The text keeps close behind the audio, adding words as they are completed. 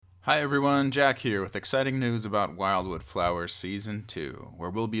Hi everyone, Jack here with exciting news about Wildwood Flowers Season 2, where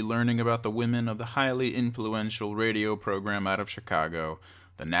we'll be learning about the women of the highly influential radio program out of Chicago,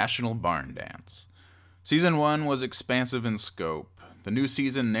 the National Barn Dance. Season 1 was expansive in scope. The new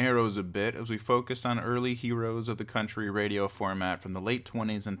season narrows a bit as we focus on early heroes of the country radio format from the late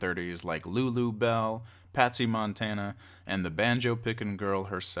 20s and 30s like Lulu Bell, Patsy Montana, and the banjo pickin' girl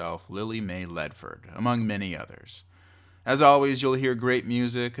herself, Lily Mae Ledford, among many others. As always, you'll hear great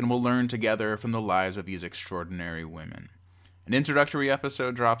music and we'll learn together from the lives of these extraordinary women. An introductory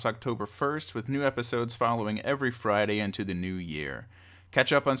episode drops October 1st, with new episodes following every Friday into the new year.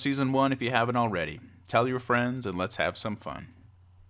 Catch up on Season 1 if you haven't already. Tell your friends and let's have some fun.